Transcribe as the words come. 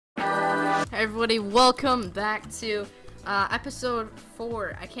everybody, welcome back to episode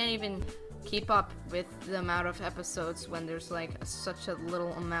 4. I can't even keep up with the amount of episodes when there's like such a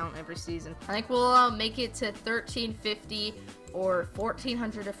little amount every season. I think we'll make it to 1350 or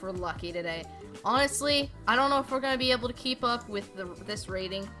 1400 if we're lucky today. Honestly, I don't know if we're gonna be able to keep up with this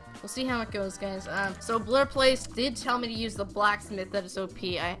rating. We'll see how it goes, guys. So Blur Place did tell me to use the blacksmith that is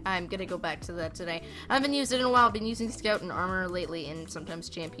OP. I'm gonna go back to that today. I haven't used it in a while. I've been using Scout and Armor lately, and sometimes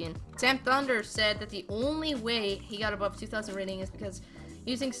Champion. Sam Thunder said that the only way he got above 2000 rating is because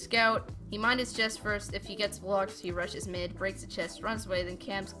using Scout, he mined his chest first. If he gets blocked, he rushes mid, breaks the chest, runs away, then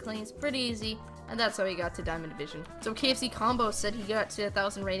camps, cleans. Pretty easy. And that's how he got to Diamond Division. So KFC Combo said he got to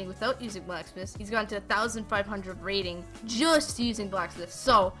 1000 rating without using Blacksmith. He's gotten to 1500 rating just using Blacksmith.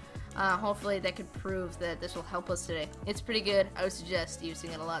 So hopefully that could prove that this will help us today. It's pretty good. I would suggest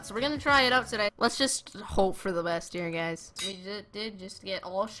using it a lot. So we're gonna try it out today. Let's just hope for the best here, guys. We did just get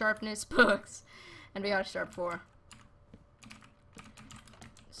all sharpness books, and we got a sharp 4.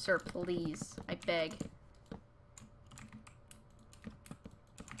 Sir, please, I beg.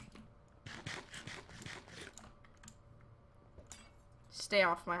 Stay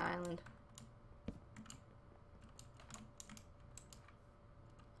off my island.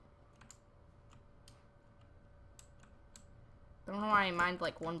 I don't know why I mined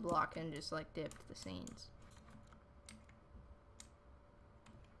like one block and just like dipped the scenes.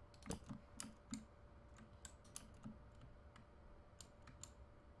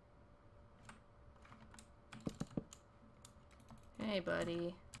 Hey,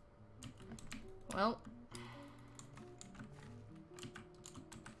 buddy. Well.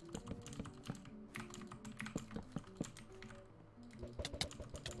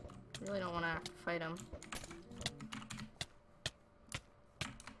 Really don't want to fight him.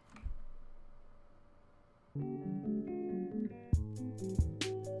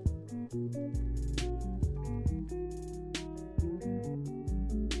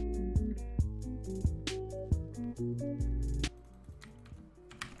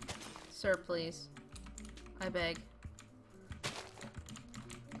 Sir, please. I beg.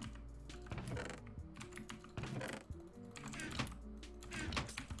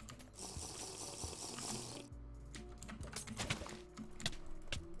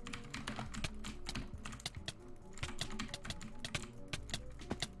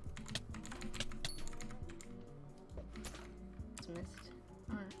 It's missed.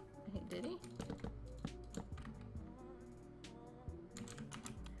 Alright. Did he?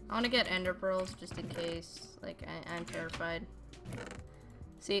 I want to get ender pearls just in case. Like, I'm terrified.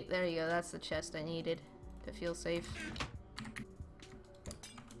 See, there you go. That's the chest I needed to feel safe.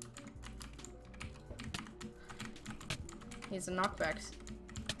 He's a knockback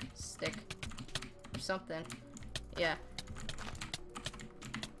stick or something. Yeah.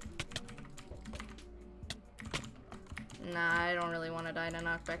 Nah, I don't really want to die to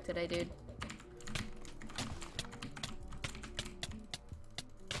knockback today, dude.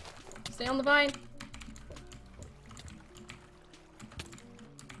 Stay on the vine.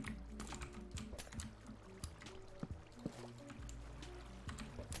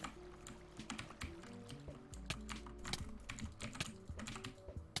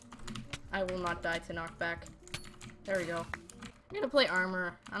 I will not die to knockback. There we go. I'm gonna play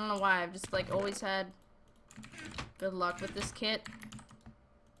armor. I don't know why. I've just like always had good luck with this kit.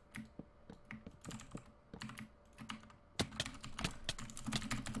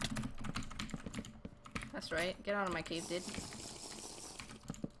 That's right. Get out of my cave, dude.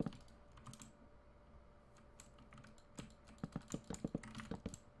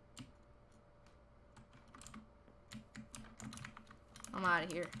 I'm out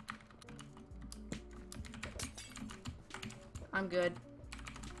of here. I'm good.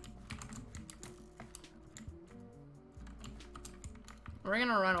 We're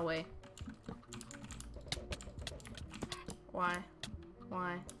gonna run away. Why?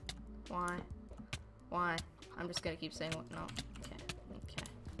 Why? Why? Why? I'm just gonna keep saying what. No. Okay.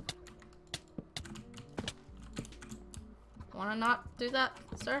 Wanna not do that,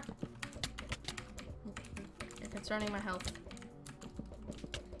 sir? You're concerning my health.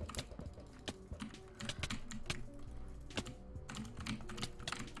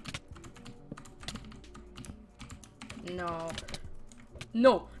 No.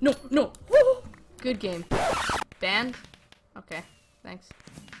 No! No! No! Woo! Good game. Banned? Okay. Thanks.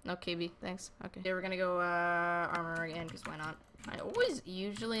 No KB, thanks. Okay. We're gonna go armor again, because why not? I always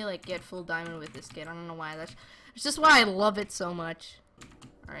usually like get full diamond with this kit. I don't know why. That's just why I love it so much.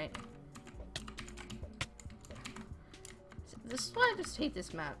 Alright. This is why I just hate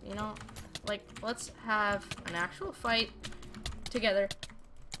this map, you know? Like, let's have an actual fight together.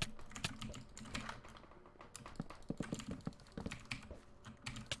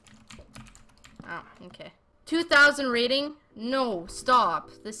 Oh, okay. 2,000 rating? No, stop.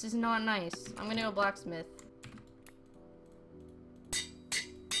 This is not nice. I'm gonna go blacksmith.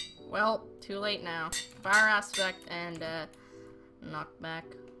 Well, too late now. Fire aspect and, knockback.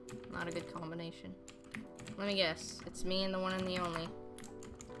 Not a good combination. Let me guess. It's me and the one and the only.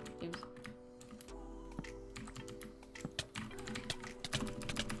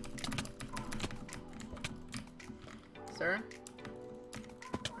 Sir?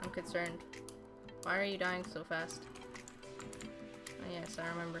 I'm concerned. Why are you dying so fast? Oh yes, I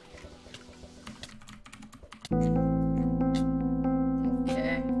remember.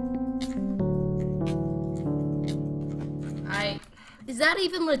 Okay. Is that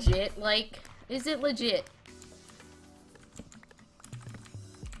even legit? Like, is it legit?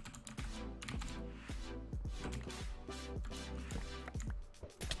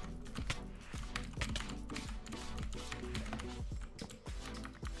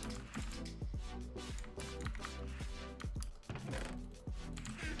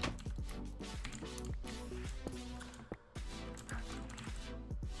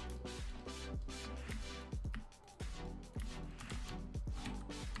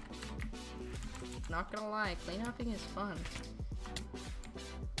 Not gonna lie, cleanupping is fun.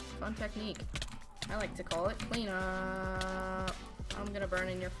 Fun technique. I like to call it cleanup. I'm gonna burn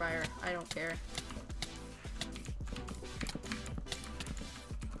in your fire. I don't care.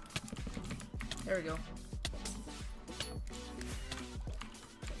 There we go.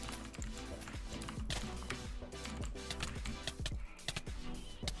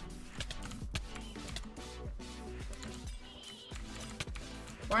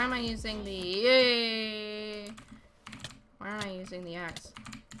 Why am I using the... Yay! Why am I using the axe?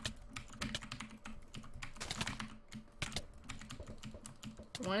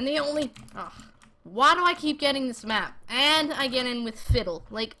 One and the only... Ugh. Why do I keep getting this map? And I get in with Fiddle.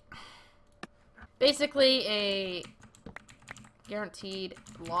 Like... Basically a... guaranteed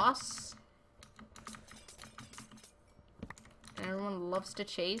loss. And everyone loves to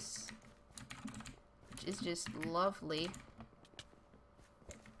chase. Which is just lovely.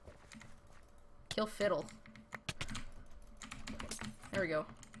 Kill Fiddle. There we go.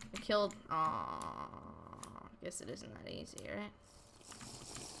 We killed... Aww. Guess it isn't that easy, right?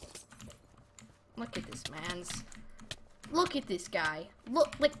 Look at this man's... Look at this guy.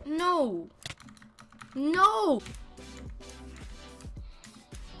 Look, like, no! No!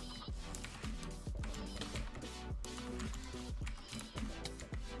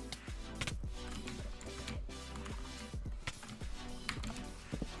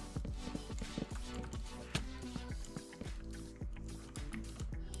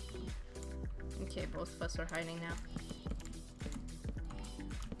 Okay, both of us are hiding now.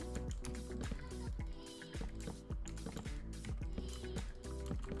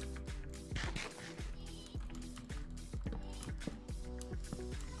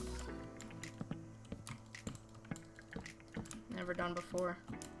 Never done before.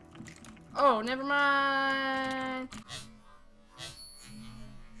 Oh, never mind!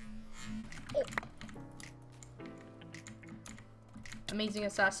 Oh. Amazing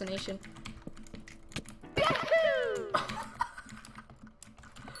assassination.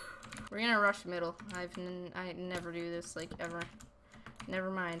 We're gonna rush middle. I never do this, like, ever. Never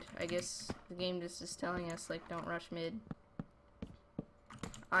mind. I guess the game just is telling us, like, don't rush mid.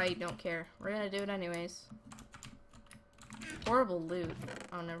 I don't care. We're gonna do it anyways. Horrible loot.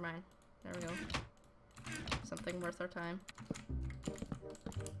 Oh, never mind. There we go. Something worth our time.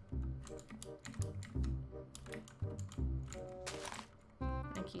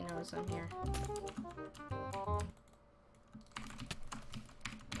 I think he knows I'm here.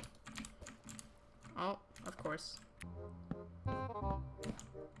 Oh, of course.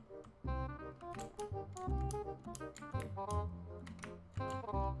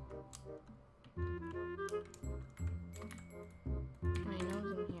 He knows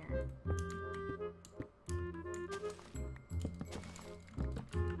I'm here.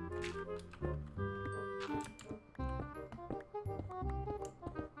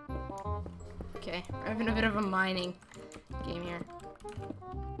 Okay, we're having a bit of a mining game here.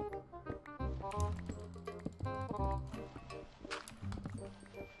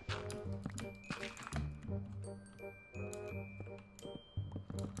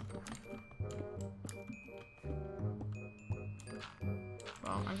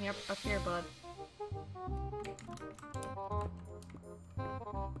 Well, I'm here, up here, bud.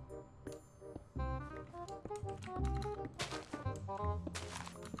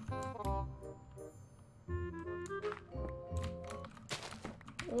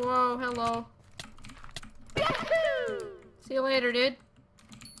 Whoa, hello. See you later, dude.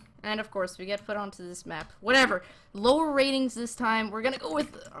 And of course, we get put onto this map. Whatever. Lower ratings this time. We're gonna go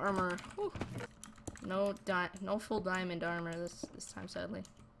with armor. Whew. No full diamond armor this time, sadly.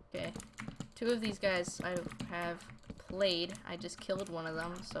 Okay. 2 of these guys I have played. I just killed one of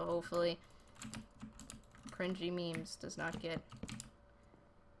them, so hopefully cringy memes does not get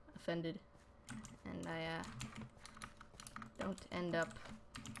offended. And I don't end up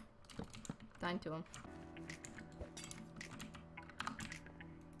dying to him.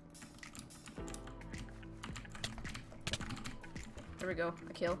 There we go,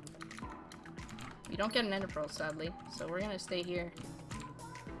 a kill. We don't get an ender pearl, sadly, so we're gonna stay here.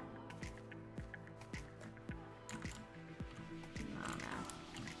 Oh no.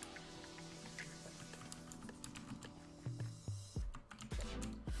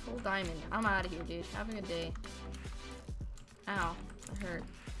 Full diamond. I'm out of here, dude. Have a good day. Ow, that hurt.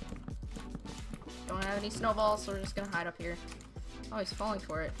 Don't have any snowballs, so we're just gonna hide up here. Oh, he's falling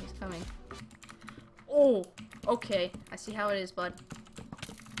for it. He's coming. Oh! Okay, I see how it is, bud.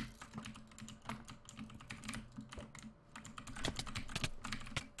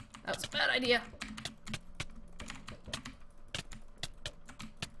 That was a bad idea.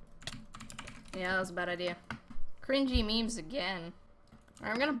 Yeah, that was a bad idea. Cringy memes again.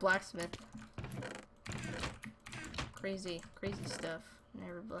 Alright, I'm gonna blacksmith. Crazy stuff.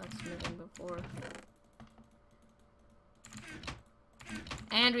 Never blacksmithing before.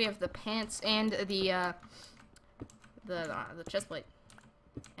 And we have the pants and the chest plate.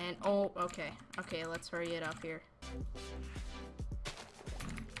 And oh, okay, let's hurry it up here.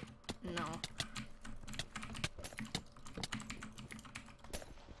 No.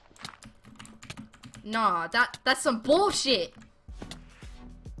 Nah, that's some bullshit.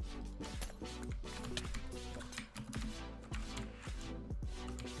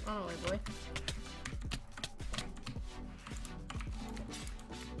 Run away, boy.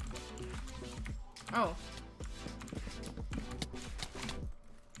 Oh.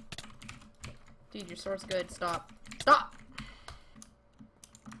 Dude, your sword's good. Stop. Stop!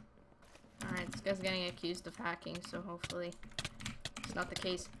 Alright, this guy's getting accused of hacking, so hopefully it's not the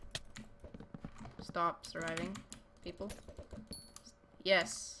case. Stop surviving, people.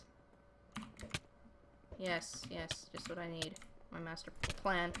 Yes. Yes, just what I need. My master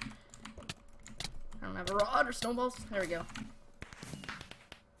plan. I don't have a rod or snowballs. There we go.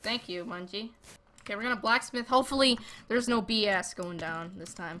 Thank you, Mungie. Okay, we're gonna blacksmith. Hopefully, there's no BS going down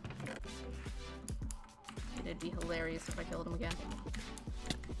this time. It'd be hilarious if I killed him again.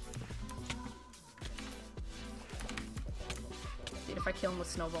 Dude, if I kill him with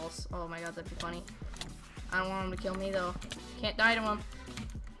snowballs, oh my god, that'd be funny. I don't want him to kill me though. Can't die to him.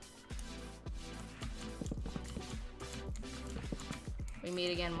 We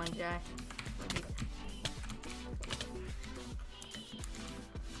meet again, Mungie.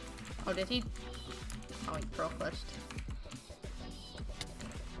 Oh, did he? Oh, he pro clutched.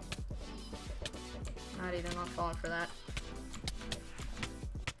 Not even not falling for that.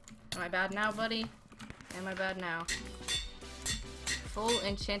 Am I bad now, buddy? Am I bad now? Full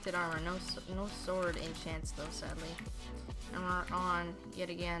enchanted armor. No sword enchants though, sadly. And we're on yet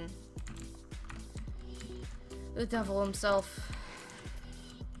again. The devil himself.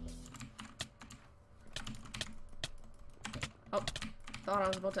 Oh, thought I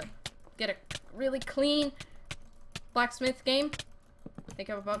was about to get a really clean blacksmith game. Think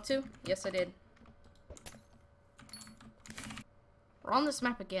I'm about to? Yes, I did. We're on this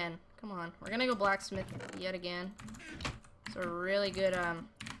map again. Come on, we're gonna go blacksmith yet again. It's a really good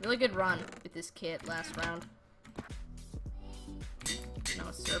run with this kit last round.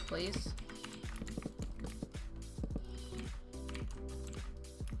 No, sir, please.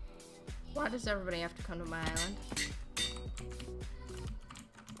 Why does everybody have to come to my island?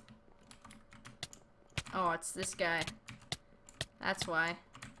 Oh, it's this guy. That's why.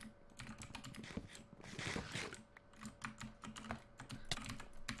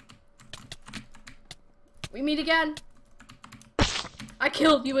 We meet again! I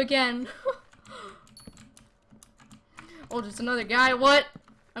killed you again! Oh, just another guy. What?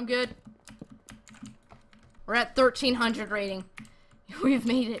 I'm good. We're at 1300 rating. We've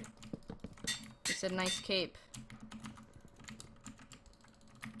made it. It's a nice cape.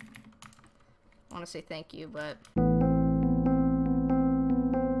 I want to say thank you, but...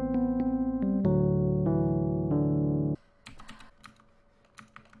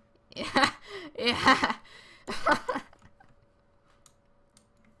 Yeah. Yeah.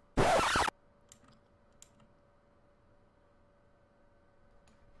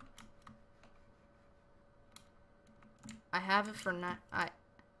 I have it for not.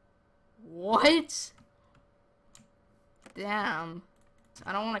 What? Damn.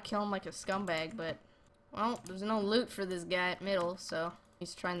 I don't want to kill him like a scumbag, but, well, there's no loot for this guy at middle, so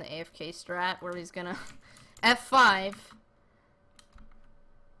he's trying the AFK strat where he's gonna F5.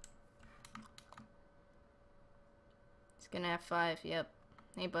 He's gonna F5, yep.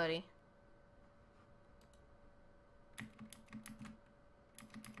 Hey, buddy.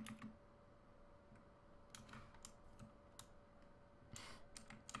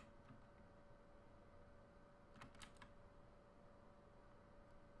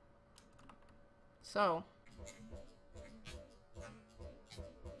 So.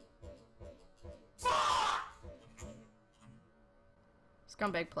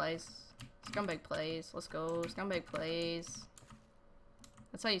 Scumbag plays. Scumbag plays. Let's go. Scumbag plays.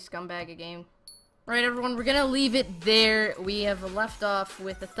 That's how you scumbag a game. Alright, everyone, we're gonna leave it there. We have left off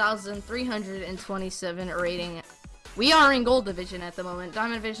with 1,327 rating. We are in Gold Division at the moment.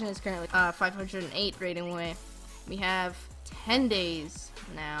 Diamond Division is currently 508 rating away. We have 10 days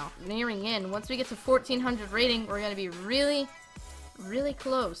now. Nearing in. Once we get to 1,400 rating, we're gonna be really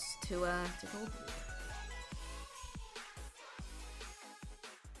close to Gold Division.